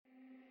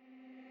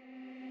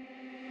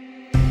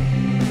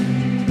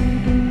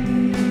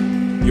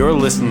You're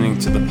listening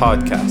to the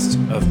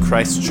podcast of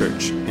Christ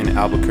Church in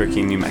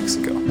Albuquerque, New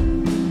Mexico.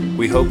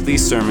 We hope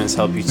these sermons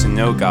help you to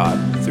know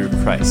God through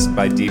Christ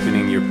by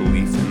deepening your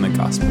belief in the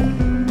gospel.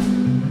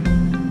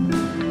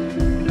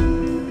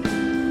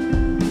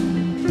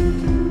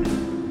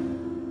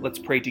 Let's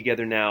pray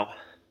together now.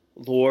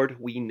 Lord,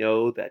 we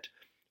know that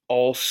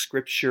all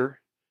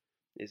Scripture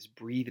is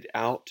breathed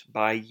out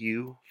by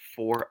you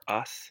for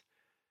us,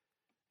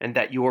 and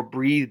that your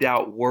breathed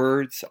out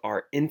words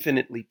are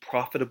infinitely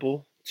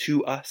profitable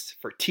to us,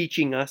 for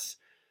teaching us,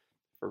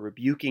 for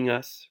rebuking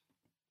us,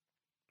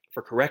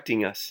 for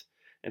correcting us,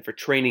 and for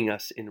training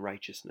us in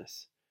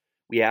righteousness.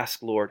 We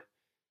ask, Lord,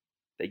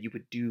 that you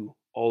would do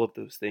all of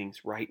those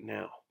things right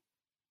now.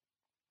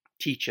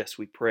 Teach us,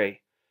 we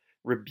pray.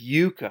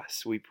 Rebuke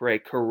us, we pray.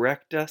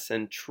 Correct us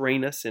and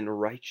train us in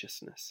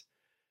righteousness.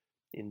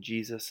 In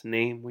Jesus'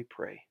 name we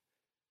pray.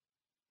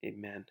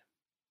 Amen.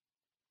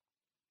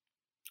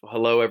 Well,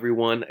 hello,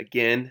 everyone.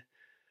 Again,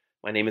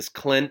 my name is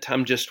Clint.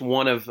 I'm just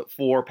one of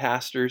 4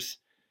 pastors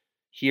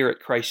here at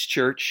Christ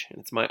Church, and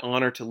it's my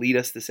honor to lead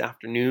us this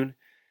afternoon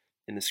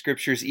in the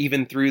Scriptures,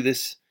 even through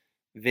this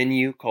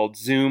venue called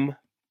Zoom.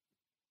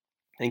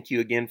 Thank you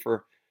again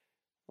for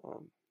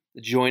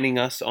joining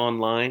us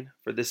online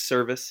for this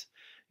service.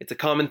 It's a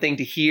common thing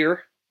to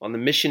hear on the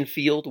mission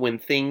field when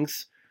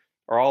things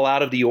are all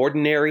out of the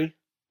ordinary,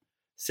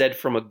 said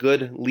from a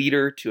good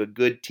leader to a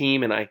good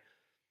team, and I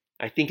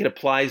think it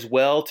applies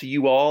well to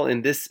you all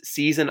in this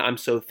season. I'm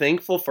so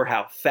thankful for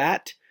how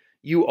fat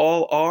you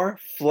all are,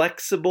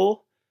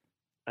 flexible,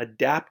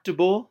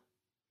 adaptable,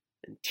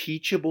 and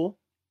teachable.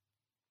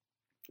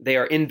 They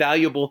are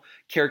invaluable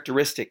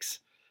characteristics,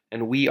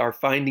 and we are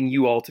finding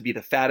you all to be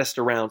the fattest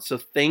around. So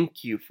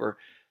thank you for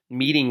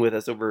meeting with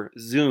us over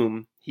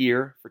Zoom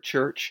here for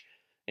church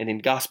and in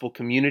gospel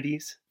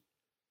communities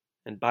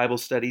and Bible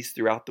studies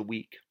throughout the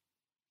week.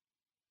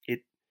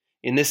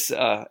 In this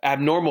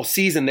abnormal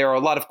season, there are a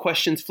lot of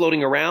questions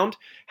floating around.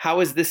 How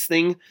is this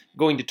thing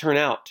going to turn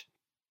out?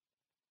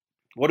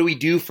 What do we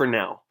do for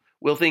now?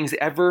 Will things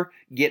ever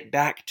get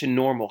back to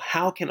normal?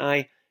 How can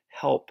I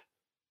help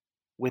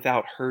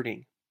without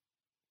hurting?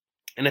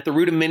 And at the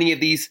root of many of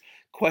these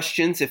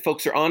questions, if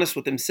folks are honest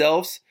with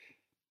themselves,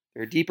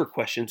 there are deeper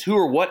questions. Who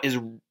or what is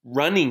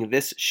running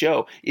this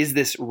show? Is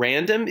this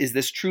random? Is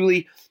this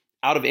truly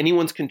out of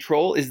anyone's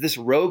control? Is this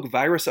rogue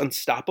virus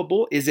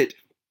unstoppable? Is it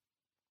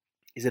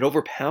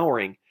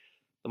overpowering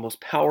the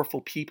most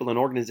powerful people and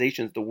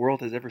organizations the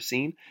world has ever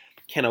seen?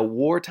 Can a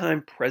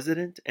wartime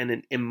president and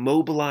an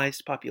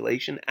immobilized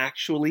population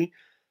actually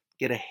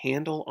get a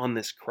handle on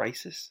this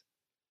crisis?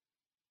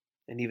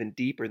 And even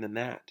deeper than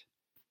that,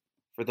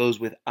 for those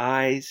with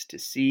eyes to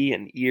see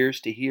and ears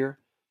to hear,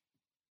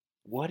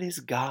 what is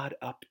God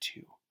up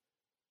to?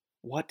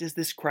 What does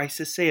this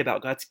crisis say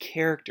about God's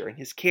character and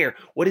his care?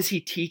 What is he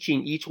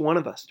teaching each one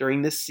of us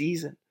during this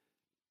season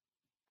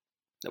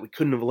that we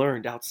couldn't have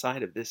learned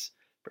outside of this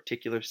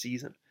particular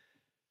season?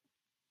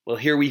 Well,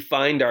 here we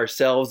find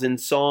ourselves in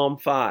Psalm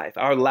 5,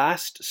 our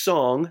last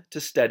song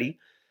to study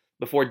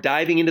before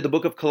diving into the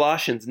book of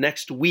Colossians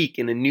next week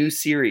in a new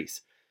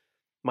series.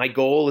 My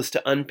goal is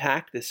to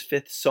unpack this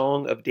 5th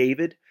song of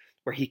David,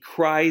 where he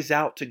cries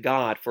out to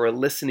God for a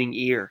listening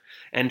ear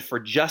and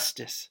for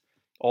justice,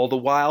 all the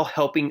while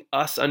helping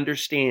us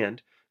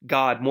understand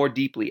God more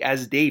deeply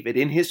as David,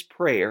 in his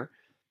prayer,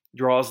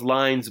 draws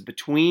lines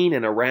between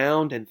and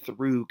around and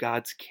through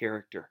God's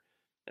character,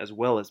 as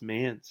well as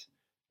man's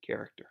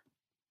character.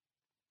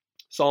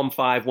 Psalm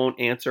 5 won't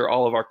answer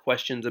all of our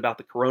questions about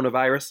the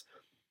coronavirus,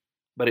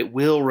 but it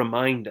will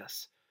remind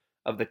us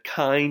of the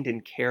kind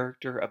and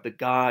character of the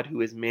God who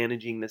is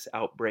managing this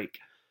outbreak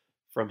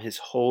from his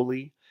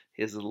holy,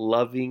 his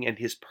loving, and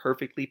his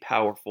perfectly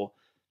powerful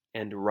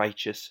and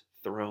righteous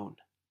throne.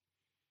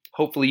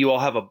 Hopefully you all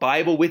have a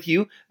Bible with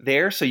you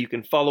there so you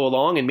can follow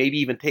along and maybe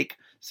even take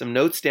some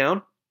notes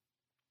down.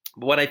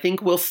 But what I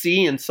think we'll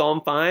see in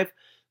Psalm 5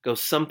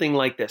 goes something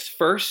like this.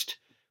 First,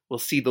 we'll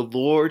see the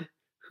Lord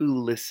who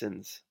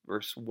listens,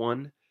 verse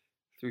 1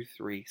 through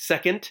 3.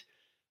 Second,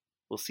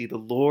 we'll see the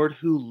Lord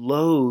who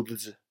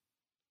loathes,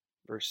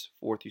 verse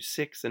 4 through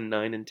 6 and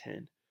 9 and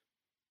 10.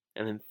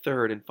 And then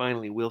third and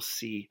finally, we'll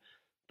see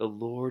the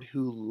Lord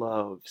who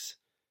loves,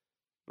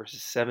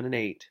 verses 7 and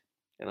 8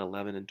 and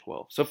 11 and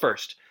 12. So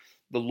first,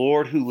 the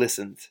Lord who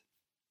listens.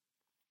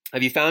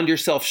 Have you found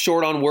yourself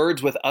short on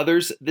words with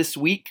others this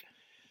week?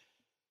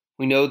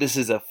 We know this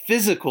is a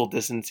physical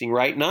distancing,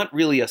 right? Not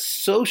really a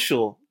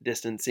social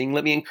distancing.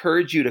 Let me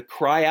encourage you to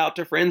cry out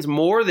to friends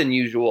more than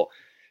usual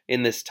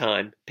in this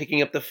time,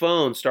 picking up the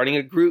phone, starting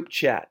a group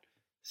chat,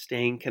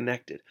 staying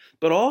connected.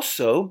 But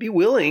also be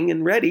willing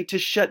and ready to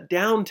shut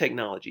down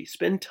technology.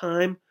 Spend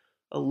time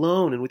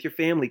alone and with your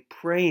family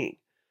praying.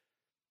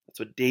 That's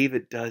what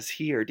David does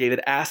here.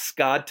 David asks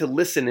God to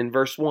listen in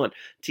verse 1,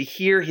 to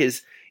hear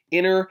his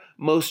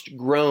innermost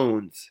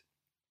groans,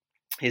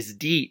 his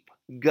deep,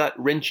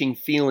 gut-wrenching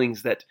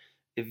feelings that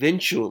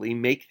eventually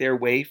make their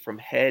way from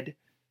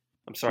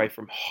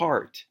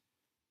heart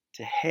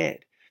to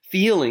head.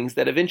 Feelings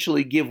that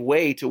eventually give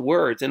way to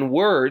words, and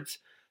words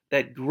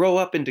that grow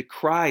up into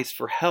cries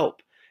for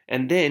help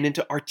and then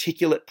into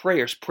articulate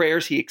prayers,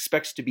 prayers he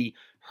expects to be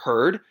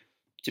heard,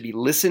 to be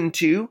listened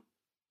to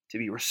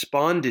be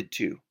responded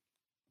to.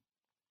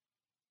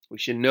 We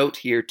should note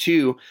here,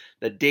 too,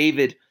 that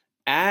David,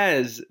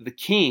 as the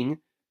king,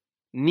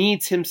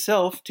 needs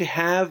himself to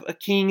have a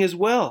king as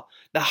well.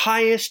 The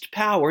highest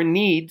power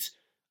needs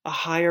a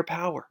higher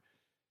power.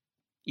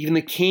 Even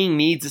the king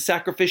needs a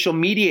sacrificial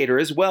mediator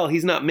as well.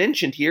 He's not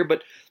mentioned here,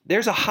 but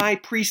there's a high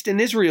priest in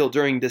Israel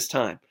during this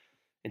time,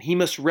 and he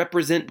must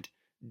represent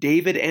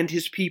David and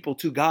his people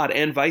to God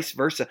and vice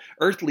versa.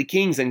 Earthly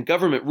kings and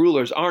government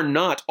rulers are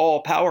not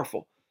all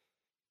powerful.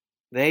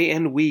 They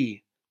and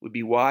we would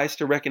be wise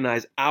to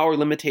recognize our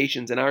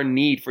limitations and our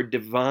need for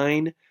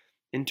divine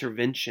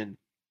intervention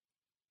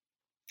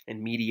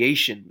and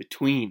mediation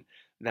between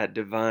that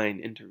divine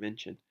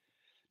intervention.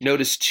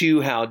 Notice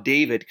too how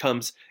David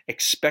comes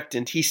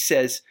expectant. He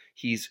says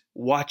he's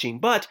watching,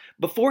 but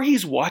before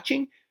he's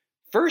watching,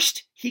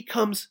 first he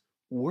comes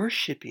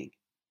worshiping.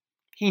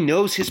 He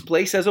knows his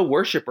place as a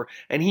worshiper,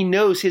 and he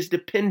knows his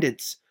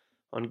dependence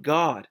on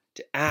God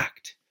to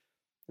act.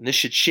 And this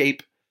should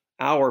shape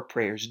our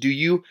prayers. Do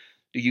you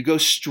go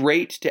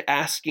straight to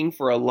asking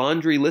for a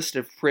laundry list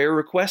of prayer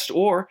requests,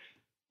 or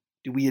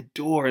do we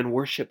adore and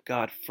worship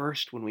God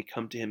first when we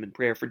come to him in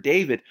prayer? For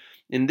David,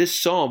 in this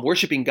psalm,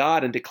 worshiping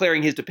God and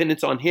declaring his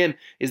dependence on him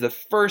is the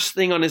first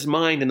thing on his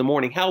mind in the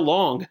morning. How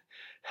long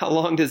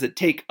does it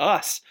take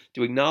us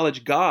to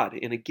acknowledge God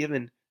in a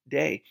given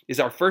day? Is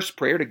our first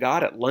prayer to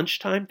God at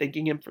lunchtime,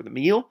 thanking him for the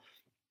meal?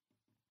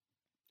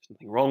 There's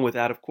nothing wrong with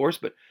that, of course,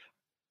 but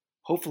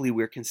hopefully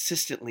we're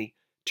consistently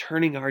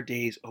turning our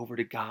days over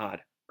to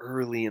God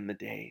early in the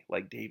day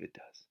like David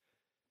does.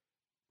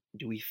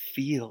 Do we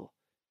feel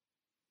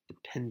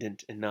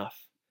dependent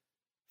enough,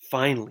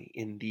 finally,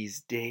 in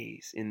these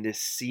days, in this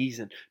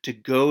season, to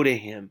go to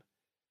him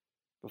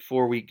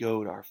before we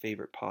go to our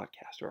favorite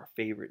podcast or our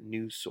favorite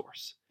news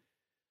source?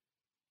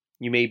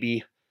 You may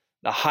be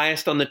the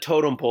highest on the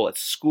totem pole at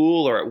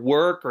school or at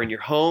work or in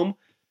your home,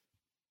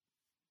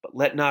 but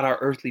let not our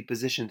earthly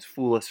positions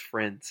fool us,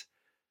 friends.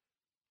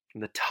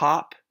 From the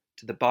top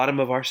to the bottom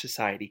of our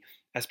society,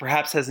 as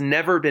perhaps has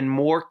never been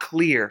more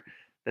clear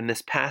than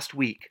this past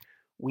week,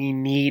 we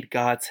need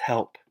God's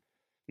help.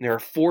 And there are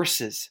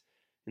forces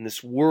in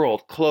this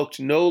world cloaked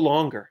no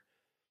longer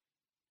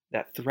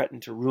that threaten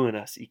to ruin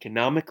us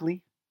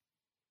economically,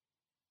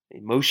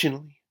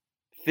 emotionally,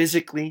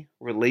 physically,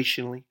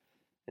 relationally,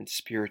 and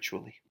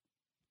spiritually.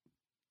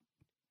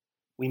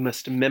 We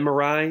must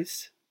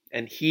memorize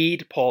and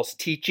heed Paul's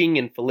teaching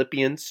in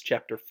Philippians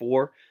chapter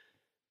 4,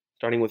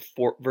 starting with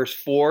verse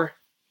 4.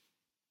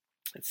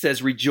 It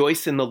says,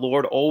 "Rejoice in the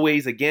Lord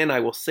always. Again, I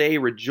will say,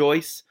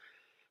 rejoice.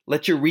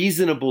 Let your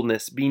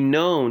reasonableness be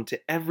known to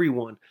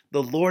everyone.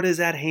 The Lord is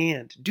at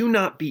hand. Do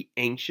not be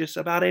anxious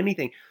about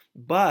anything,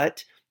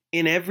 but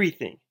in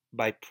everything,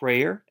 by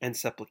prayer and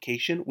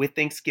supplication, with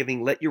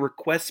thanksgiving, let your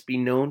requests be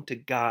known to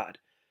God.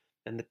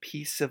 And the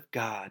peace of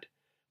God,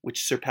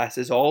 which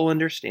surpasses all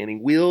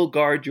understanding, will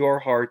guard your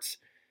hearts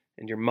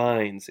and your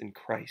minds in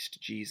Christ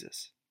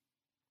Jesus."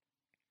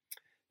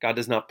 God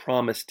does not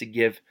promise to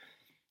give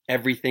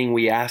everything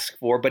we ask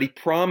for, but he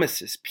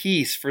promises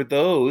peace for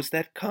those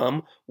that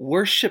come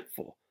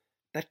worshipful,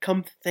 that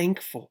come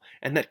thankful,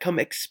 and that come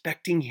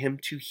expecting him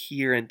to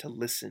hear and to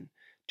listen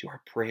to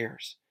our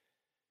prayers.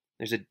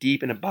 There's a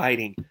deep and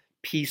abiding,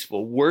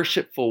 peaceful,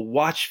 worshipful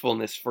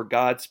watchfulness for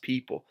God's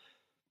people.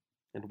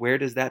 And where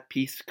does that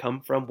peace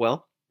come from?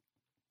 Well,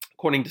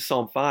 according to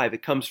Psalm 5,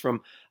 it comes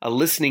from a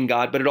listening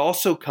God, but it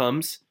also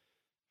comes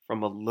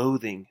from a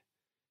loathing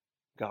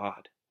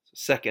God. So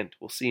second,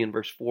 we'll see in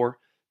verse 4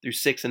 through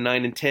 6 and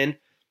 9 and 10,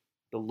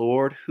 the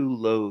Lord who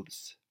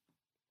loathes.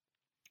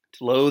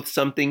 To loathe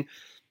something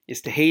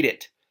is to hate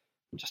it.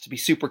 Just to be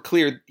super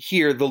clear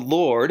here, the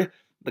Lord,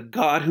 the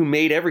God who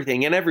made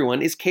everything and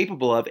everyone, is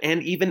capable of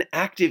and even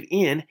active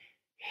in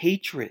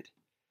hatred.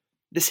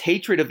 This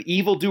hatred of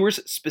evildoers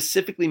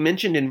specifically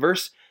mentioned in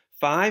verse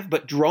 5,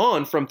 but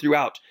drawn from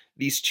throughout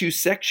these two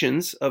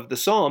sections of the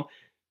psalm,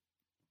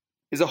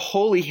 is a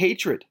holy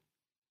hatred,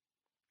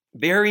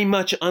 very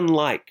much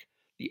unlike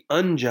the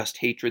unjust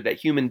hatred that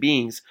human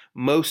beings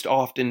most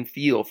often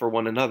feel for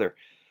one another.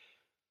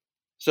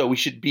 So we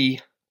should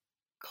be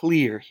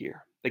clear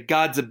here that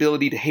God's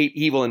ability to hate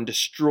evil and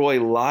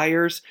destroy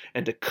liars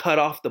and to cut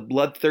off the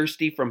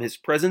bloodthirsty from his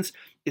presence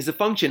is a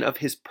function of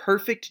his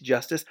perfect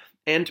justice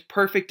and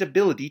perfect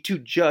ability to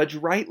judge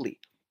rightly.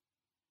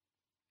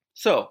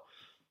 So,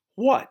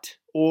 what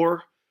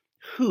or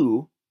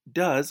who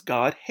does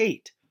God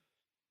hate?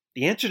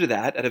 The answer to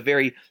that at a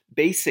very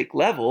basic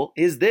level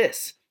is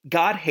this: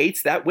 God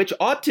hates that which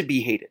ought to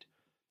be hated,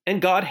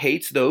 and God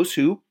hates those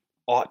who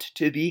ought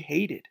to be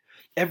hated.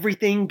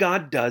 Everything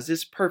God does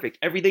is perfect.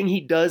 Everything he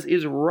does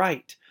is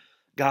right.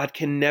 God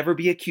can never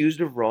be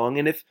accused of wrong,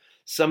 and if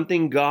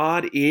something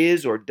God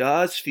is or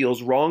does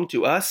feels wrong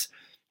to us,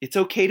 it's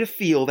okay to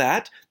feel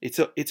that. It's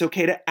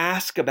okay to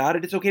ask about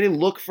it. It's okay to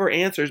look for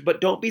answers,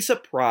 but don't be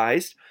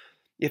surprised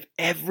if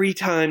every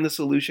time the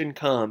solution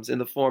comes in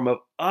the form of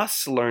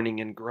us learning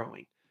and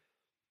growing.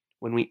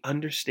 when we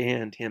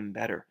understand him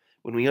better,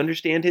 when we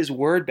understand his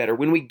word better,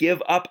 when we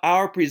give up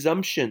our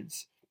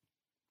presumptions,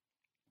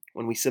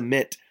 when we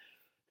submit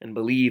and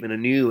believe in a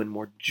new and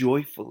more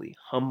joyfully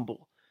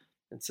humble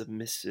and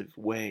submissive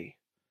way.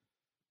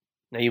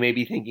 Now you may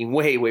be thinking,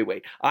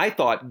 wait. I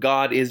thought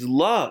God is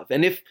love.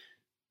 And if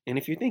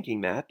you're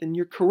thinking that, then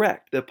you're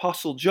correct. The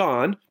Apostle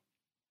John,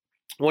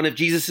 one of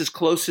Jesus'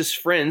 closest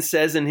friends,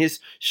 says in his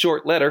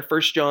short letter,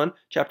 1 John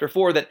chapter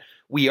 4, that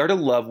we are to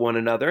love one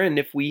another. And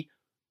if we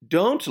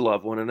don't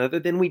love one another,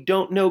 then we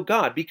don't know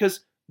God,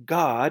 because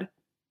God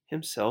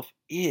himself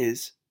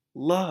is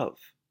love.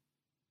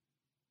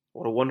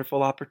 What a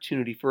wonderful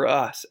opportunity for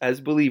us as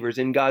believers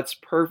in God's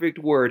perfect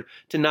word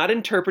to not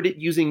interpret it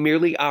using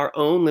merely our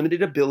own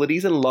limited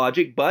abilities and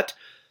logic, but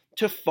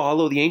to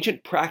follow the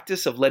ancient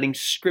practice of letting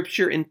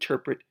Scripture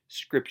interpret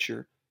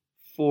Scripture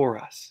for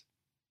us.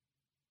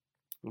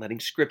 Letting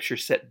Scripture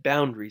set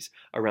boundaries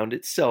around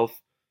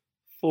itself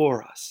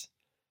for us.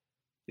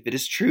 If it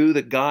is true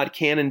that God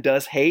can and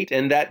does hate,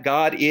 and that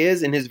God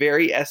is, in his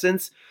very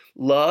essence,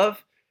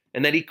 love,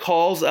 and that he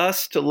calls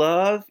us to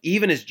love,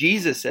 even as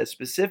Jesus says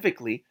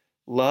specifically,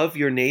 love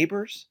your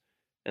neighbors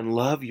and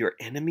love your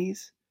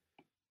enemies,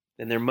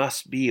 then there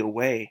must be a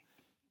way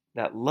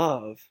that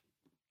love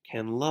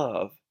can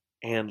love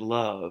and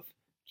love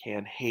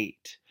can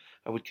hate.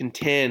 I would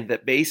contend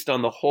that based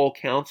on the whole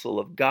counsel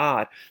of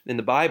God in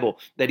the Bible,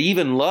 that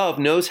even love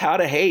knows how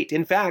to hate.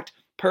 In fact,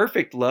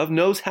 perfect love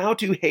knows how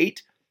to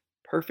hate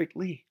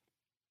perfectly.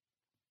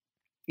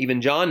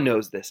 Even John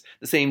knows this.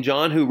 The same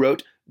John who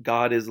wrote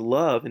God is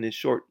love in his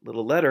short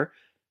little letter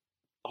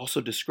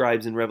also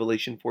describes in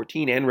Revelation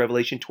 14 and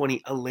Revelation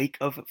 20 a lake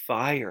of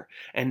fire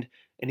and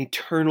an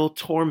eternal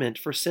torment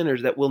for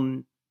sinners that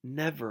will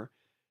never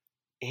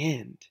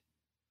end.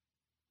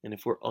 And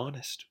if we're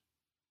honest,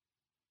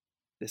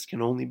 this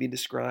can only be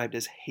described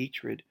as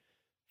hatred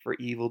for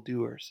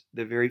evildoers,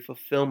 the very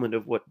fulfillment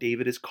of what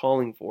David is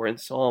calling for in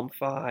Psalm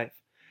 5.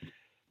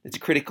 It's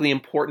critically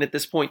important at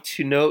this point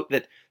to note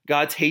that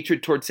God's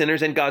hatred toward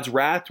sinners and God's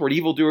wrath toward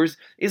evildoers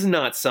is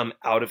not some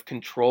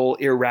out-of-control,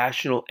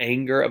 irrational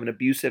anger of an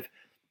abusive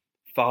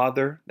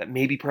father that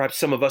maybe perhaps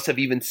some of us have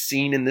even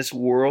seen in this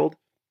world.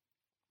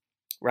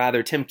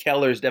 Rather, Tim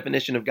Keller's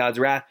definition of God's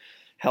wrath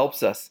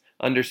helps us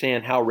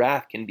understand how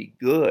wrath can be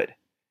good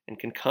and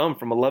can come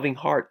from a loving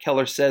heart.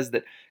 Keller says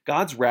that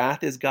God's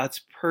wrath is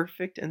God's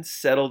perfect and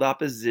settled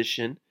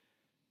opposition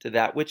to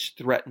that which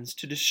threatens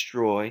to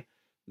destroy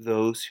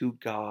those who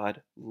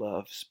God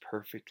loves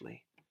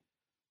perfectly.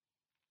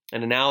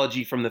 An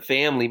analogy from the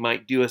family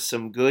might do us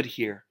some good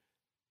here.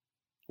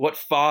 What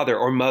father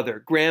or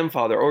mother,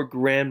 grandfather or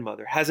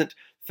grandmother hasn't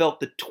felt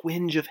the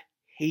twinge of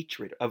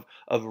hatred, of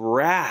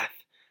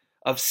wrath,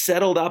 of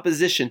settled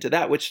opposition to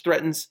that which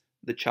threatens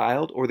the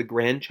child or the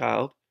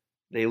grandchild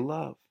they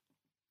love?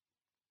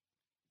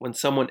 When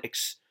someone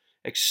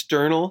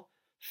external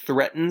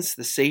threatens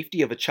the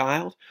safety of a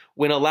child,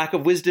 when a lack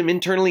of wisdom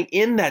internally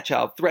in that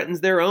child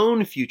threatens their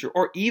own future,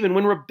 or even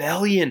when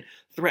rebellion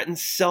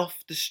threatens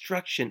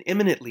self-destruction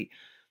imminently,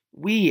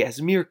 we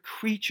as mere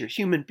creatures,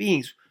 human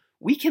beings,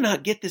 we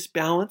cannot get this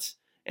balance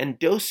and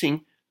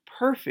dosing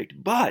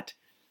perfect, but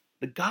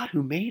the God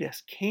who made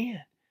us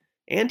can,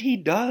 and he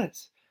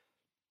does.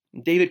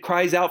 David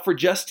cries out for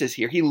justice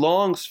here. He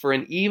longs for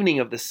an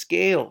evening of the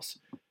scales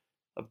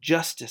of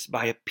justice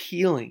by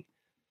appealing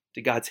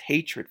to God's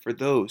hatred for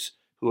those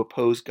who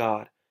oppose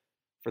God,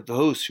 for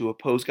those who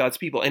oppose God's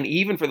people, and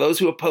even for those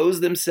who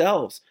oppose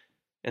themselves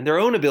and their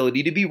own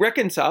ability to be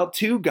reconciled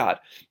to God.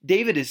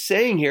 David is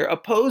saying here,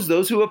 oppose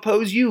those who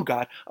oppose you,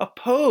 God.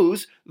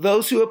 Oppose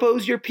those who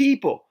oppose your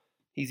people.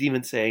 He's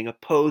even saying,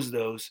 oppose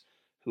those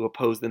who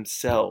oppose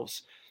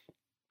themselves.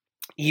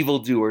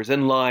 Evildoers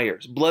and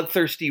liars,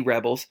 bloodthirsty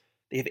rebels,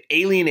 they have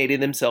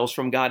alienated themselves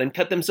from God and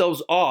cut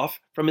themselves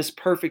off from his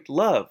perfect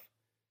love.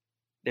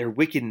 Their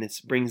wickedness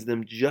brings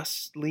them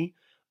justly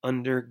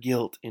under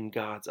guilt in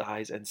God's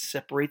eyes and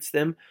separates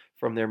them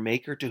from their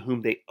Maker, to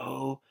whom they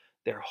owe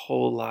their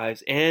whole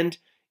lives and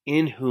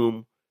in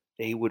whom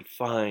they would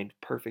find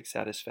perfect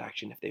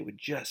satisfaction if they would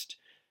just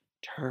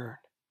turn.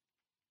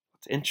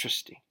 What's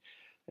interesting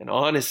and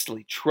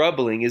honestly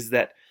troubling is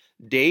that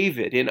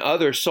David in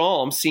other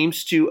Psalms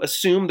seems to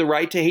assume the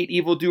right to hate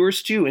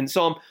evildoers too. In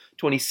Psalm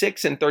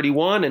 26 and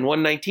 31 and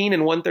 119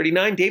 and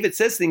 139, David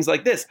says things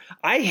like this: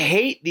 I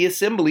hate the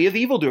assembly of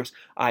evildoers.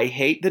 I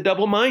hate the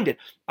double-minded.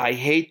 I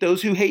hate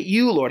those who hate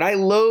you, Lord. I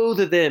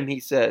loathe them,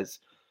 he says,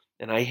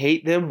 and I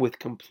hate them with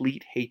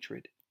complete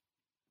hatred.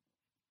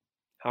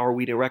 How are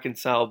we to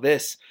reconcile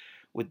this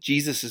with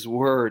Jesus'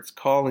 words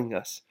calling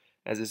us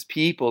as his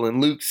people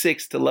in Luke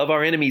 6 to love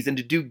our enemies and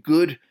to do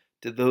good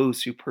to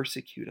those who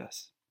persecute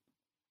us?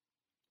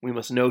 We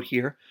must note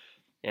here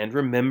and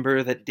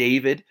remember that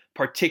David,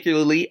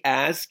 particularly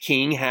as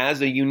king,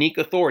 has a unique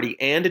authority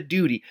and a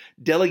duty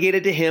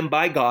delegated to him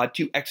by God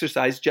to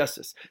exercise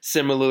justice,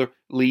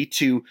 similarly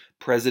to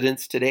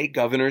presidents today,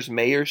 governors,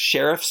 mayors,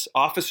 sheriffs,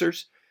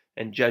 officers,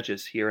 and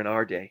judges here in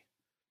our day.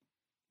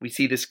 We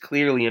see this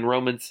clearly in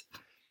Romans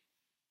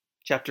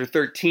chapter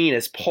 13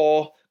 as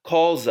Paul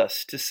calls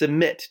us to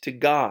submit to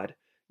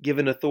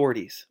God-given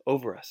authorities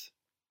over us,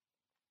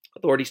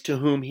 authorities to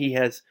whom he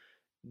has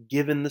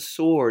given the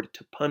sword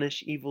to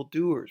punish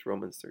evildoers,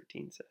 Romans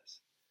 13 says.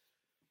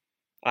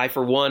 I,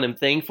 for one, am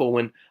thankful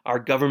when our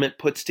government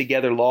puts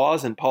together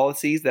laws and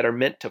policies that are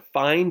meant to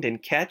find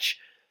and catch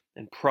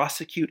and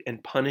prosecute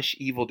and punish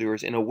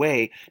evildoers in a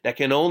way that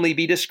can only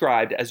be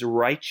described as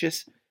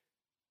righteous,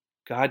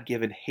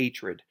 God-given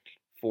hatred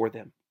for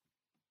them.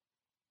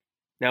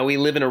 Now, we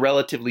live in a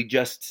relatively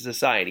just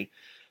society,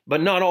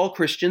 but not all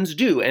Christians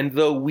do. And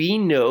though we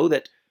know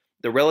that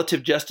the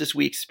relative justice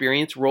we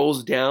experience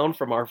rolls down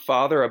from our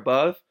Father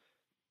above,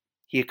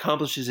 he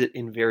accomplishes it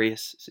in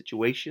various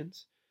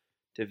situations,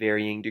 to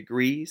varying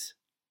degrees,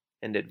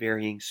 and at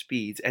varying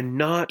speeds, and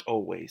not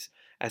always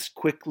as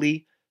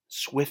quickly,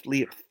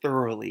 swiftly, or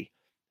thoroughly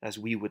as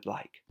we would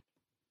like.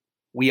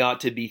 We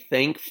ought to be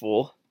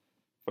thankful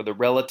for the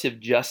relative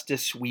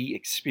justice we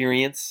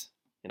experience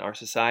in our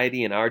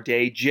society, in our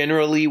day.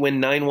 Generally,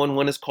 when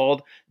 911 is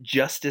called,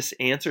 justice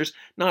answers,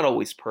 not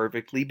always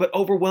perfectly, but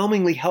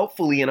overwhelmingly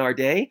helpfully in our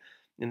day,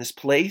 in this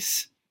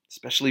place,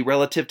 especially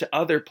relative to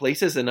other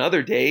places and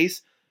other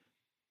days.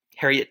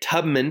 Harriet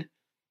Tubman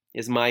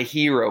is my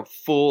hero,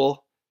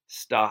 full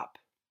stop.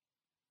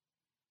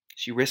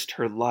 She risked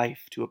her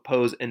life to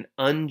oppose an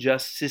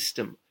unjust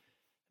system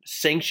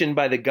sanctioned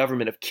by the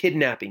government of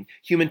kidnapping,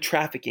 human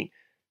trafficking,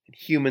 and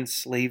human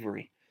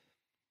slavery.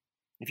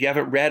 If you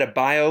haven't read a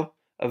bio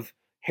of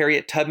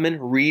Harriet Tubman,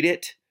 read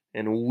it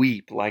and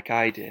weep like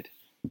I did.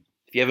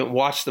 If you haven't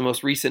watched the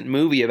most recent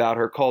movie about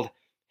her called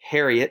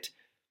Harriet,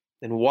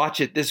 then watch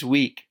it this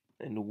week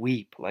and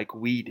weep like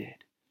we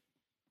did.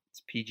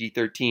 It's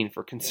PG-13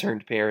 for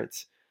concerned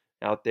parents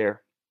out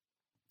there.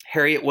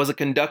 Harriet was a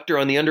conductor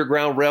on the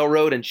Underground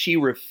Railroad, and she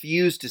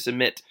refused to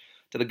submit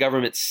to the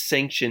government's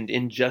sanctioned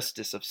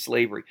injustice of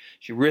slavery.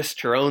 She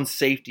risked her own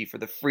safety for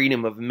the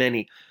freedom of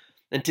many.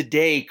 And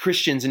today,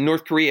 Christians in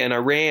North Korea and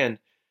Iran,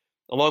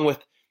 along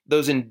with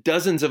those in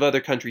dozens of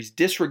other countries,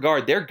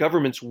 disregard their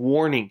government's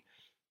warning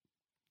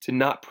to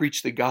not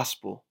preach the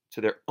gospel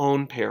to their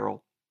own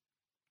peril,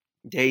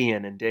 day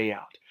in and day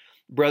out.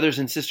 Brothers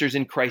and sisters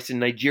in Christ in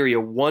Nigeria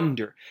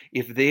wonder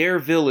if their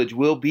village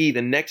will be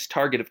the next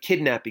target of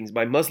kidnappings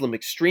by Muslim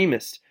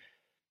extremists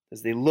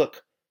as they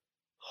look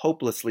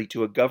hopelessly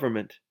to a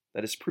government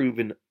that has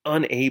proven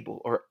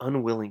unable or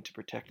unwilling to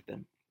protect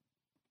them.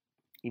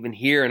 Even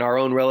here in our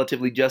own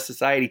relatively just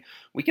society,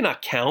 we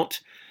cannot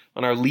count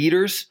on our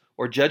leaders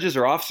or judges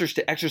or officers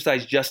to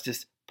exercise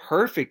justice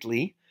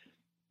perfectly.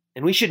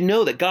 And we should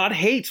know that God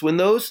hates when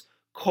those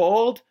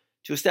called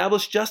to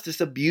establish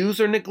justice abuse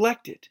or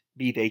neglect it,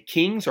 be they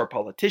kings or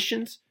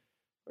politicians,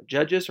 or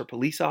judges or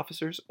police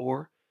officers,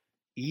 or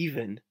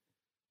even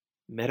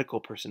medical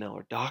personnel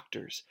or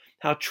doctors.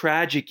 How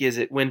tragic is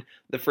it when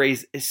the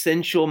phrase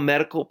essential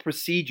medical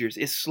procedures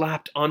is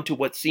slapped onto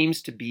what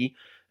seems to be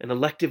an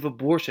elective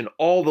abortion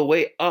all the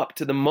way up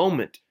to the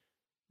moment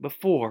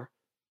before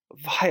a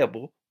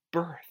viable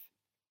birth.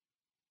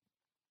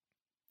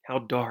 How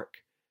dark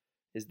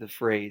is the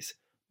phrase,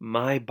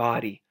 my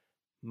body,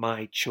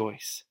 my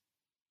choice.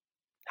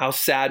 How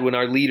sad when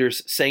our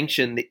leaders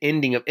sanction the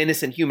ending of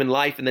innocent human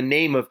life in the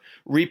name of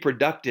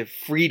reproductive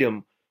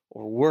freedom,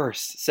 or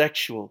worse,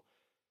 sexual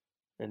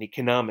and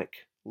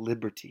economic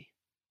liberty.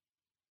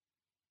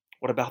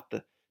 What about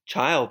the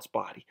child's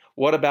body?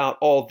 What about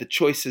all the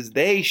choices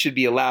they should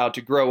be allowed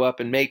to grow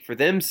up and make for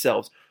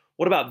themselves?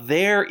 What about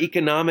their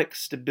economic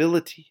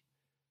stability?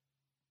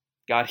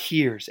 God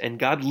hears and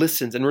God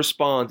listens and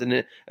responds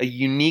in a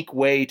unique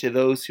way to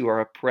those who are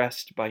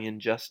oppressed by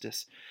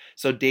injustice.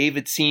 So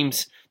David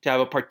seems to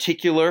have a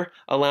particular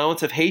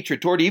allowance of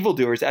hatred toward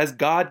evildoers as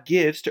God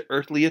gives to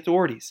earthly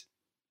authorities.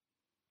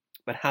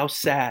 But how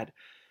sad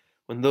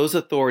when those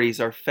authorities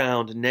are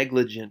found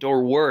negligent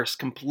or worse,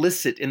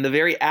 complicit in the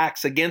very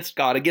acts against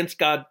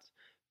God's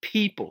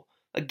people,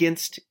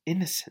 against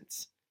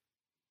innocence.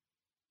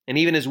 And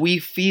even as we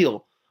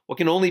feel what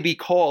can only be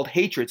called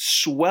hatred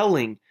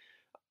swelling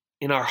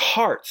in our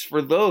hearts for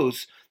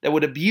those that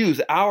would abuse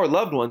our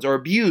loved ones or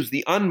abuse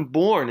the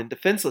unborn and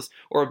defenseless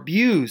or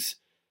abuse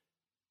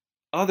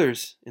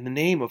others in the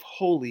name of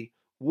holy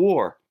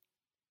war.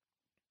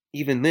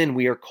 Even then,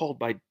 we are called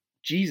by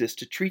Jesus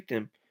to treat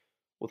them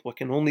with what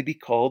can only be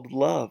called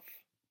love.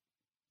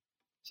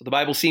 So the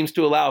Bible seems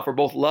to allow for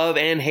both love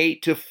and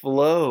hate to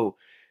flow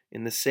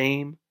in the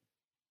same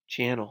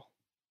channel.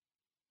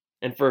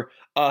 And for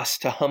us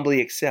to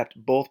humbly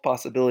accept both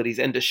possibilities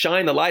and to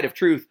shine the light of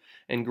truth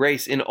and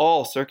grace in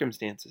all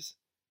circumstances,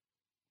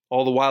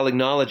 all the while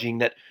acknowledging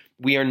that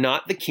we are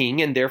not the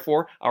king and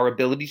therefore our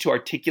ability to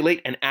articulate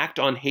and act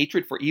on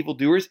hatred for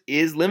evildoers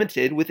is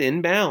limited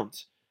within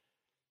bounds.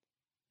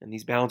 And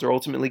these bounds are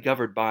ultimately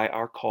governed by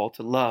our call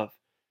to love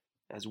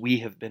as we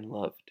have been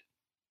loved.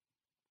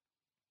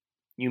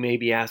 You may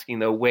be asking,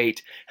 though,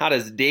 wait, how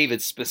does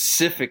David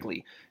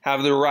specifically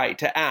have the right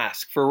to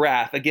ask for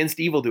wrath against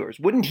evildoers?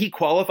 Wouldn't he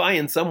qualify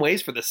in some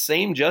ways for the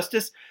same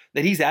justice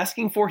that he's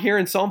asking for here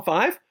in Psalm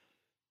 5?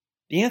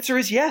 The answer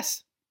is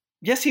yes.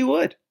 Yes, he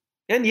would.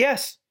 And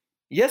yes,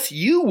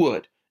 you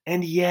would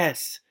And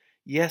yes,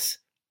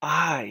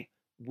 I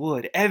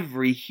would.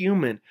 Every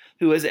human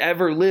who has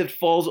ever lived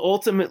falls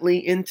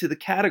ultimately into the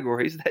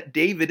categories that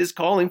David is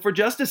calling for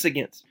justice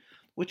against.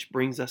 Which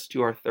brings us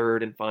to our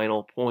third and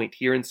final point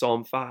here in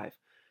Psalm 5.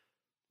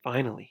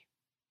 Finally,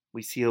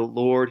 we see a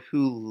Lord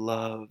who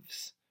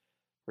loves.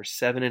 Verse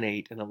 7 and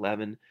 8 and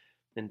 11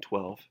 and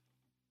 12.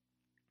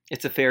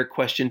 It's a fair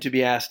question to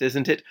be asked,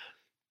 isn't it?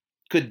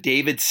 Could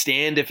David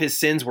stand if his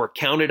sins were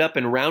counted up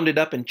and rounded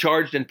up and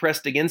charged and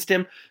pressed against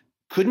him?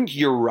 Couldn't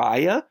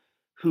Uriah,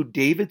 who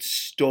David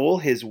stole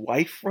his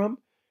wife from,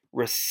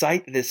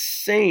 recite this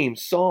same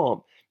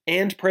psalm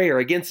and prayer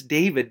against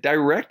David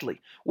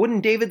directly?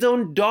 Wouldn't David's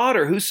own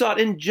daughter, who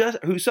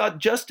sought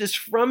justice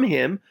from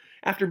him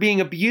after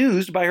being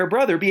abused by her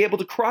brother, be able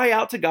to cry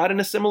out to God in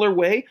a similar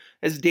way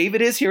as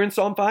David is here in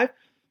Psalm 5?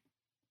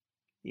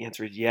 The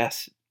answer is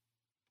yes.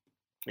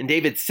 And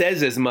David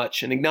says as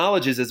much and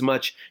acknowledges as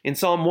much in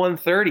Psalm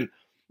 130,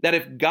 that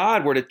if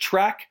God were to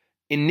track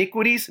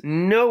iniquities,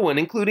 no one,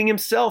 including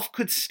himself,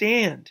 could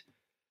stand.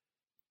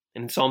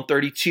 And in Psalm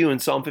 32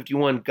 and Psalm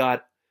 51,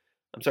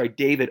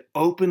 David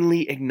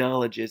openly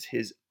acknowledges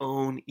his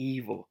own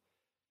evil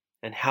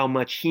and how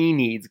much he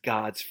needs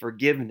God's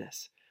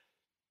forgiveness.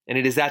 And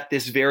it is at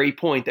this very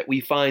point that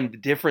we find the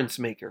difference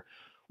maker.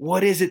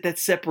 What is it that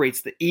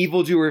separates the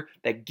evildoer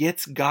that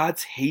gets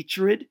God's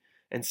hatred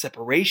and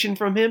separation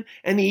from him,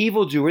 and the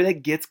evildoer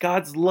that gets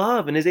God's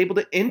love and is able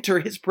to enter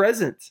his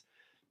presence?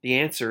 The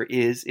answer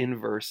is in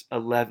verse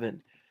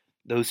 11.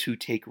 Those who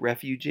take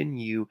refuge in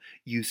you,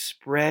 you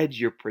spread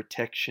your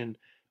protection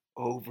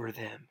over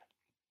them.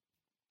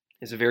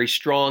 There's a very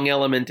strong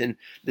element in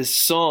this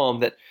psalm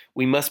that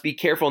we must be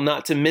careful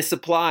not to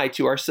misapply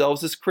to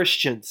ourselves as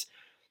Christians.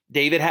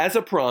 David has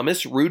a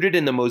promise rooted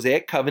in the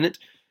Mosaic covenant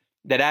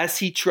that as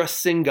he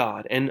trusts in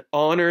God and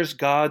honors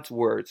God's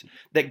words,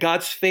 that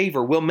God's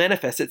favor will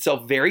manifest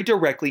itself very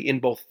directly in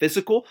both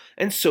physical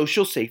and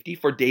social safety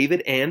for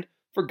David and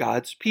for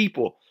God's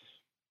people.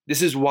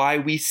 This is why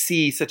we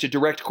see such a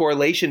direct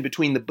correlation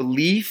between the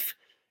belief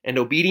and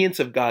obedience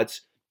of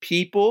God's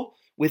people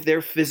with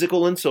their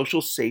physical and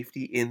social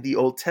safety in the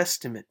Old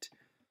Testament.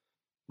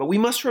 But we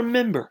must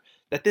remember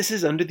that this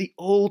is under the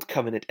Old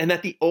Covenant, and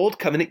that the Old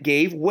Covenant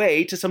gave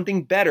way to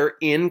something better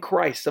in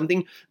Christ,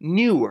 something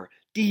newer,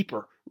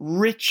 deeper,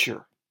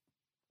 richer.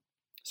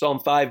 Psalm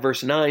 5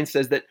 verse 9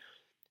 says that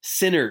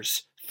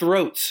sinners'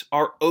 throats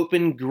are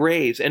open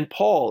graves. And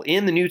Paul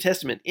in the New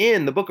Testament,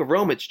 in the book of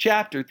Romans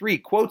chapter 3,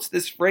 quotes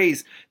this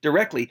phrase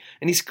directly,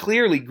 and he's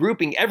clearly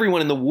grouping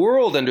everyone in the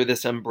world under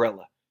this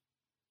umbrella.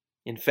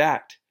 In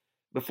fact,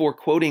 before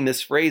quoting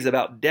this phrase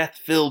about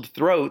death-filled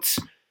throats,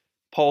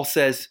 Paul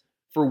says,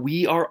 "For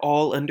we are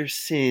all under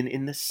sin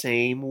in the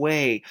same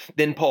way."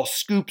 Then Paul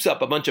scoops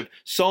up a bunch of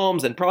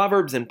Psalms and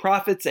Proverbs and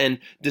prophets and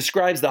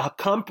describes the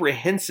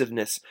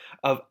comprehensiveness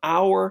of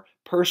our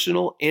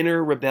personal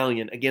inner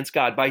rebellion against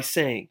God by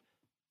saying,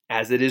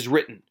 as it is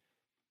written,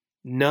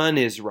 "None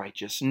is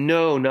righteous,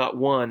 no, not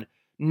one.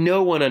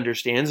 No one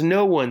understands,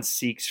 no one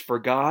seeks for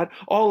God.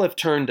 All have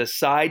turned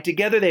aside.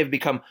 Together they have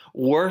become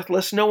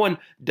worthless. No one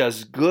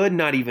does good,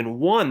 not even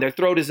one. Their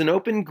throat is an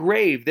open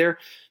grave. They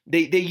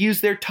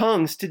use their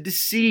tongues to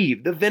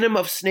deceive. The venom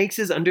of snakes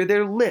is under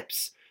their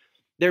lips.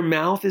 Their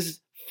mouth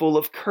is full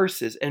of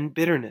curses and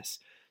bitterness.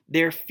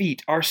 Their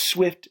feet are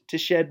swift to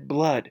shed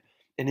blood,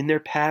 and in their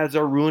paths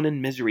are ruin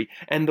and misery,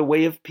 and the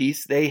way of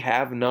peace they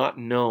have not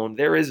known.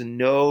 There is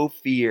no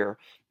fear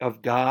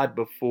of God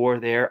before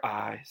their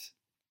eyes."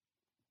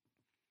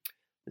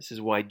 This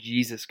is why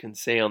Jesus can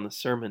say on the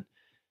Sermon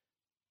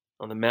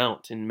on the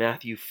Mount in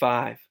Matthew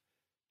 5,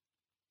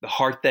 "The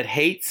heart that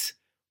hates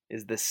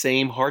is the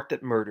same heart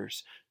that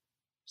murders."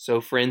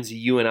 So, friends,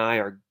 you and I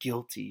are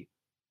guilty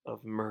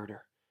of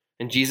murder.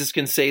 And Jesus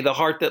can say, "The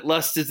heart that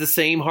lusts is the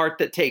same heart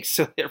that takes."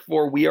 So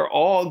therefore, we are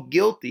all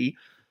guilty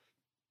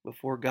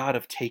before God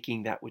of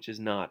taking that which is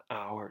not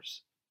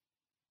ours.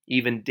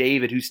 Even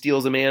David, who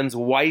steals a man's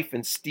wife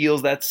and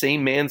steals that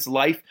same man's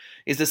life,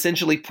 is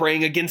essentially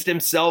praying against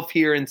himself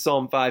here in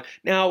Psalm 5.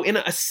 Now, in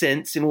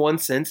one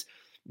sense,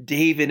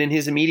 David in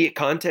his immediate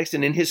context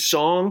and in his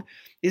song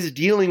is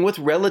dealing with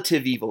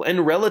relative evil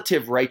and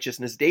relative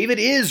righteousness. David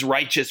is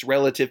righteous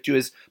relative to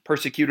his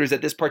persecutors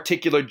at this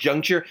particular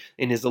juncture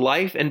in his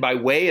life and by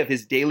way of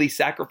his daily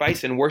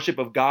sacrifice and worship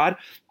of God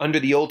under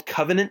the Old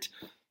Covenant.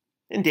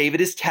 And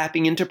David is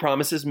tapping into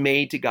promises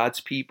made to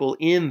God's people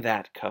in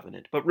that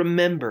covenant. But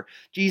remember,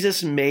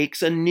 Jesus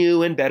makes a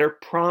new and better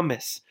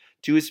promise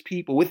to his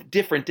people with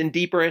different and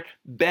deeper and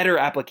better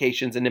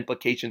applications and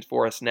implications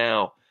for us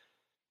now.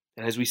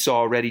 And as we saw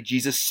already,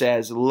 Jesus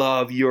says,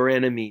 "Love your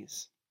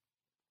enemies."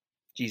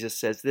 Jesus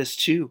says this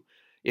too,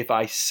 "If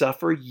I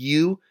suffer,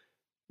 you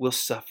will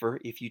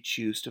suffer if you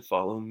choose to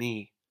follow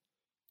me."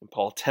 And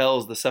Paul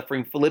tells the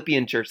suffering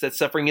Philippian church that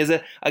suffering is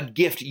a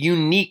gift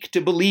unique to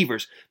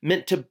believers,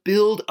 meant to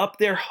build up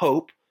their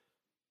hope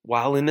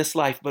while in this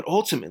life, but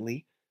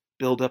ultimately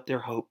build up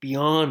their hope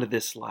beyond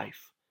this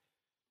life.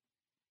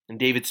 And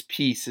David's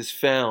peace is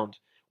found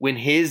when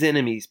his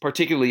enemies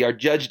particularly are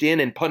judged in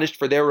and punished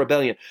for their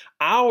rebellion.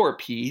 Our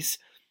peace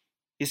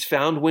is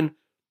found when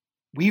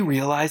we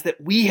realize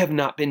that we have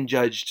not been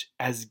judged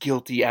as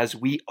guilty as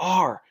we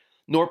are,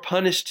 nor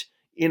punished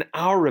in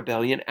our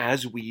rebellion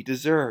as we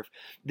deserve.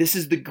 This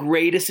is the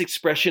greatest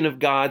expression of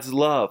God's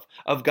love,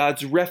 of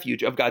God's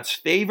refuge, of God's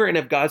favor, and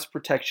of God's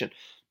protection.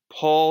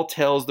 Paul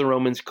tells the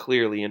Romans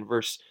clearly in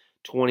verse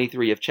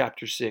 23 of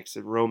chapter 6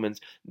 of Romans,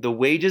 the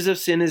wages of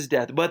sin is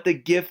death, but the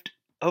gift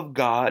of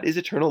God is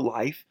eternal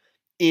life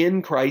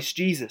in Christ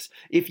Jesus.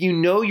 If you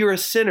know you're a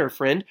sinner,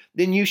 friend,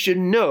 then you should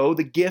know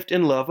the gift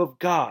and love of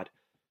God.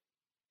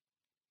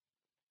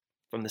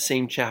 From the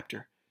same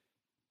chapter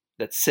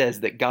that says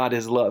that God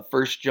is love,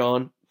 1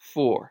 John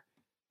 4,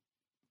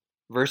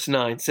 verse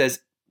 9 says,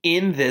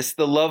 in this,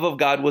 the love of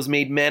God was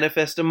made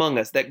manifest among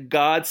us, that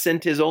God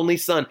sent his only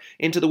Son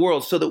into the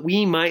world so that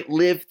we might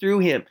live through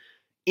him.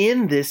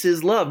 In this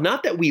is love,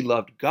 not that we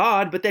loved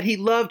God, but that he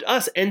loved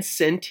us and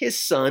sent his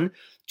Son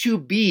to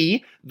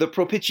be the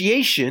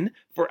propitiation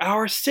for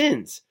our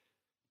sins.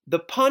 The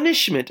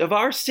punishment of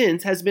our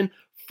sins has been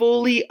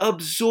fully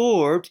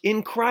absorbed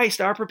in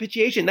Christ, our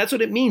propitiation. That's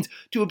what it means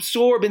to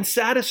absorb and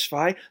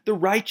satisfy the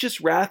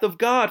righteous wrath of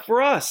God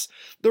for us.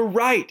 The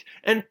right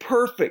and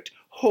perfect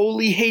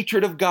holy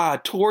hatred of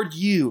God toward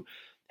you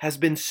has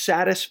been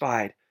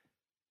satisfied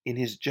in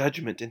his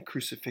judgment and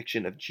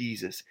crucifixion of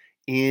Jesus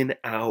in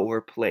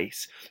our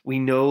place. We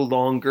no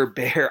longer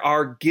bear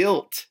our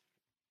guilt.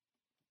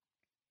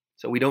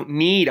 So we don't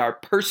need our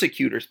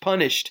persecutors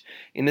punished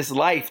in this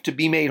life to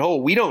be made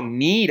whole. We don't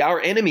need our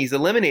enemies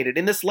eliminated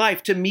in this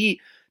life to be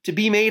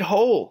made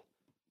whole.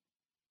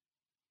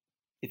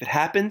 If it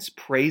happens,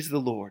 praise the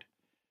Lord.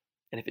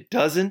 And if it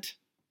doesn't,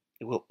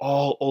 it will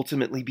all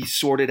ultimately be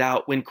sorted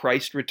out when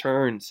Christ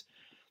returns.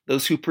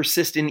 Those who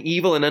persist in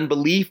evil and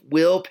unbelief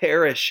will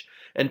perish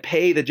and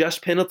pay the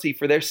just penalty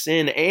for their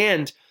sin.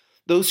 And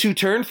those who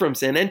turn from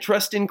sin and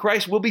trust in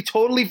Christ will be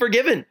totally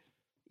forgiven,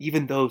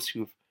 even those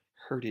who've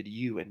hurted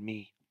you and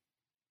me.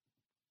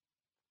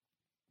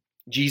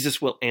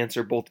 Jesus will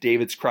answer both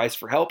David's cries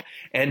for help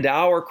and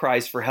our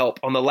cries for help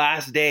on the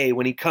last day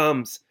when he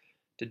comes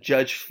to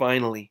judge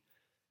finally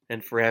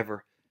and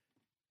forever.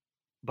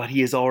 But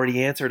he has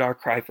already answered our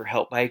cry for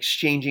help by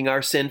exchanging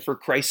our sin for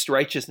Christ's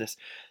righteousness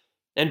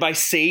and by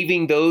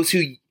saving those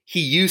who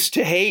he used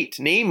to hate,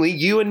 namely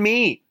you and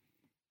me.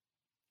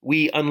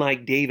 We,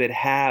 unlike David,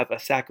 have a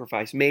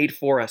sacrifice made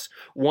for us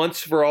once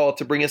for all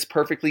to bring us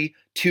perfectly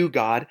to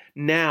God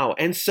now.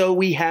 And so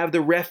we have the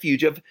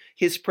refuge of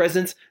his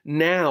presence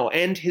now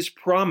and his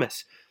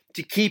promise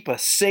to keep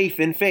us safe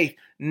in faith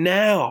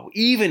now,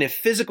 even if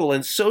physical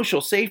and social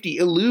safety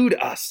elude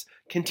us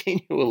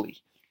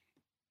continually.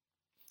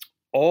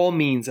 All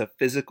means of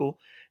physical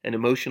and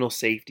emotional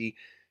safety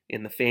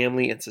in the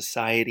family and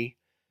society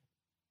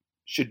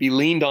should be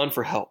leaned on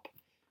for help.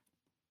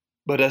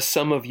 But as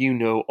some of you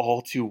know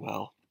all too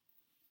well,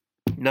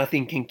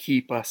 nothing can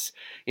keep us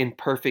in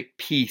perfect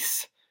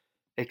peace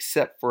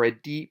except for a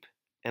deep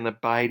and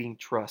abiding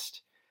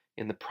trust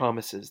in the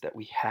promises that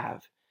we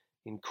have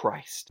in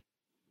Christ.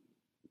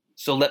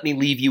 So let me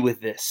leave you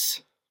with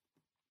this.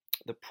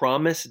 The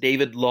promise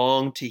David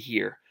longed to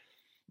hear,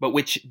 but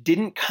which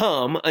didn't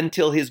come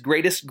until his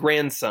greatest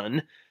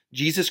grandson,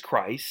 Jesus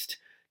Christ,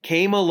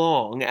 came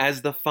along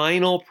as the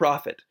final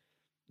prophet,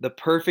 the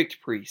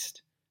perfect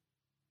priest,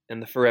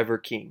 and the forever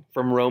king.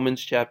 From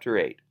Romans chapter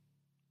 8.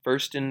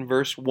 First in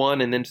verse 1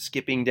 and then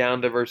skipping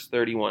down to verse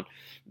 31.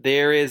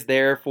 There is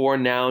therefore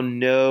now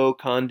no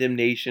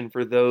condemnation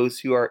for those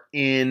who are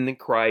in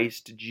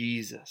Christ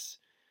Jesus.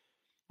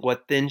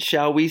 What then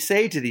shall we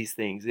say to these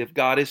things? If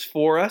God is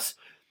for us,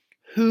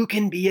 who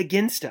can be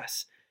against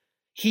us?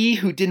 He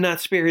who did not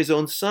spare his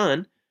own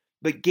Son,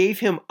 but gave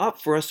him up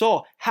for us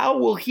all, how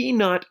will he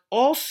not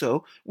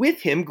also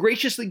with him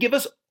graciously give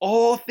us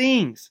all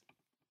things?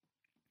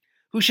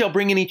 Who shall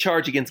bring any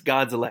charge against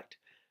God's elect?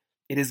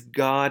 It is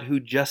God who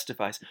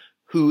justifies.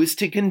 Who is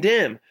to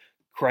condemn?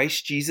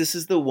 Christ Jesus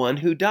is the one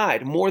who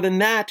died. More than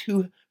that,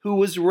 who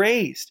was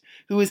raised,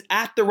 who is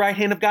at the right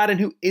hand of God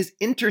and who is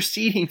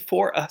interceding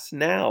for us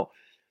now.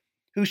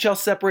 Who shall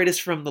separate us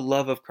from the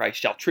love of Christ?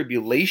 Shall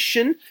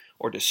tribulation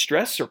or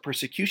distress or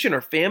persecution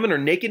or famine or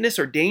nakedness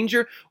or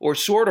danger or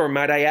sword, or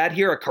might I add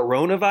here a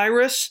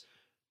coronavirus?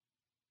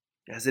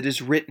 As it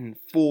is written,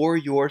 for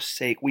your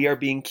sake we are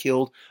being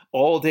killed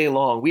all day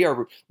long. We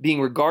are being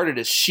regarded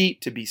as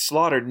sheep to be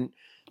slaughtered.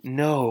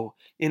 No,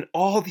 in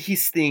all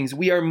these things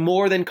we are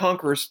more than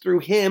conquerors through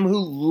him who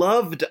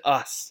loved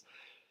us.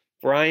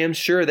 For I am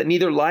sure that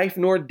neither life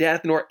nor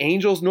death, nor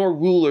angels nor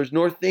rulers,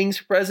 nor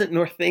things present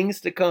nor things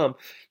to come,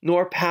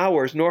 nor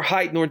powers, nor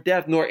height, nor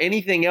depth, nor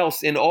anything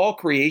else in all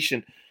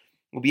creation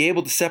will be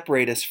able to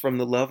separate us from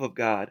the love of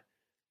God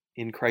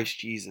in Christ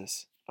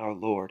Jesus our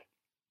Lord.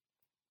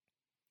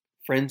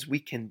 Friends, we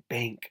can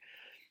bank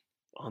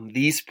on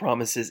these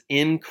promises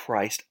in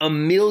Christ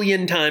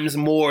 1,000,000 times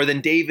more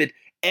than David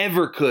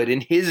ever could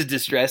in his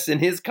distress, in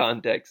his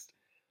context.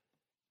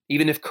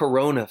 Even if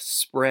corona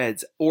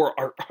spreads or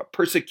our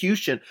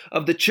persecution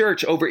of the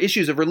church over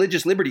issues of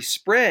religious liberty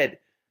spread,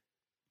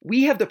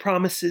 we have the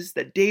promises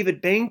that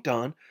David banked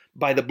on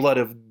by the blood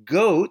of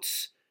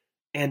goats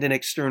and an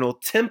external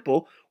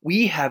temple,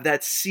 we have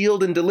that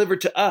sealed and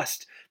delivered to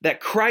us, that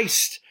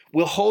Christ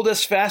will hold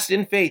us fast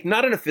in faith,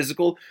 not in a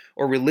physical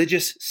or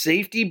religious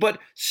safety, but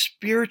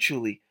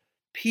spiritually,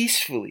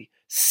 peacefully,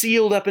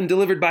 sealed up and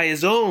delivered by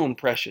his own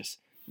precious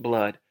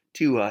blood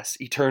to us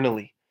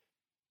eternally.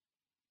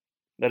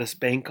 Let us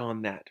bank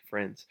on that,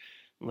 friends.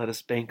 Let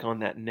us bank on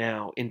that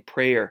now in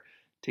prayer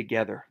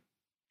together.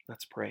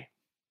 Let's pray.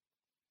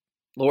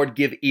 Lord,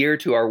 give ear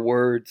to our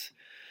words.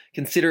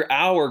 Consider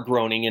our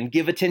groaning and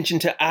give attention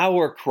to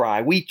our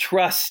cry. We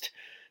trust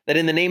that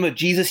in the name of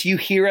Jesus, you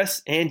hear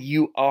us and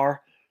you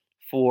are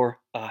for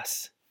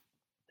us.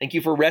 Thank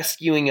you for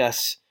rescuing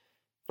us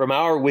from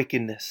our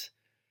wickedness.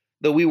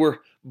 Though we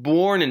were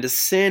born into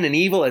sin and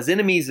evil as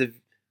enemies of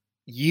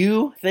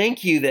you,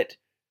 thank you that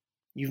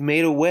you've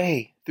made a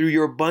way through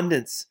your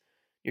abundance,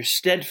 your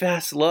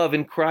steadfast love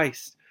in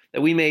Christ,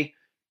 that we may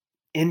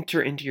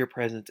enter into your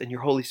presence and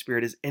your Holy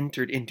Spirit has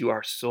entered into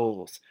our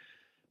souls.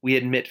 We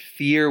admit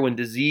fear when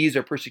disease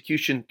or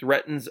persecution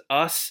threatens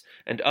us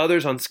and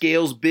others on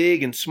scales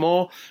big and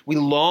small. We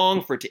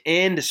long for it to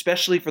end,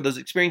 especially for those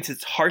experiencing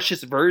its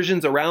harshest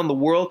versions around the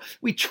world.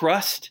 We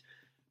trust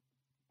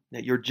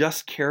that your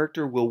just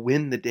character will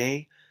win the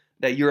day,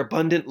 that your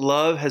abundant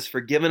love has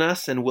forgiven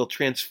us and will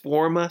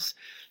transform us,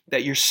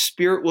 that your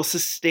Spirit will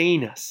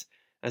sustain us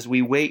as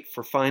we wait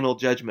for final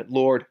judgment.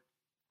 Lord,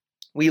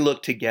 we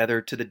look together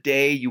to the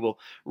day you will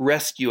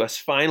rescue us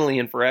finally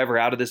and forever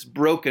out of this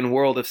broken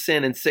world of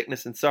sin and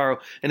sickness and sorrow.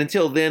 And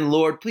until then,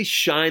 Lord, please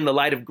shine the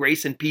light of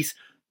grace and peace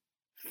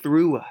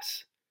through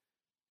us.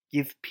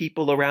 Give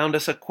people around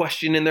us a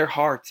question in their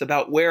hearts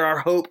about where our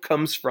hope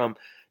comes from,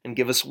 and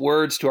give us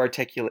words to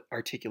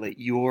articulate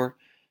your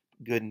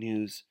good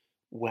news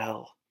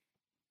well.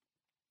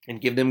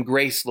 And give them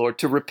grace, Lord,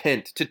 to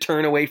repent, to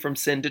turn away from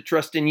sin, to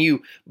trust in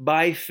you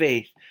by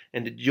faith,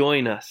 and to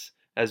join us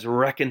as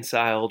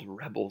reconciled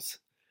rebels.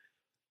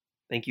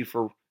 Thank you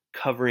for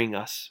covering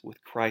us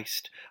with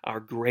Christ, our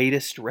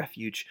greatest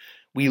refuge.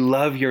 We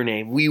love your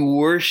name. We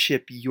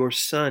worship your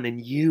Son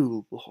and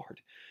you, Lord.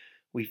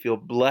 We feel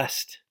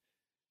blessed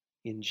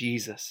in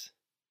Jesus.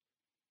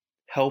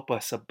 Help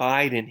us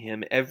abide in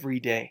him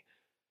every day,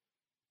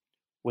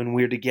 when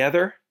we're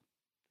together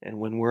and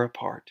when we're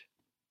apart.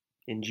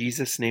 In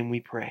Jesus' name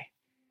we pray.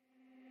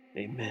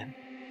 Amen.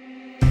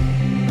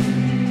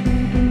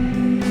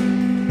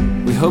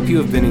 We hope you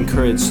have been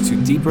encouraged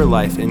to deeper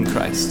life in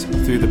Christ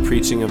through the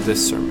preaching of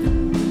this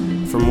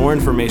sermon. For more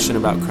information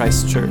about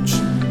Christ Church,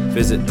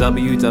 visit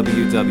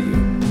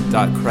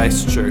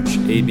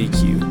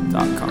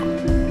www.christchurchabq.com.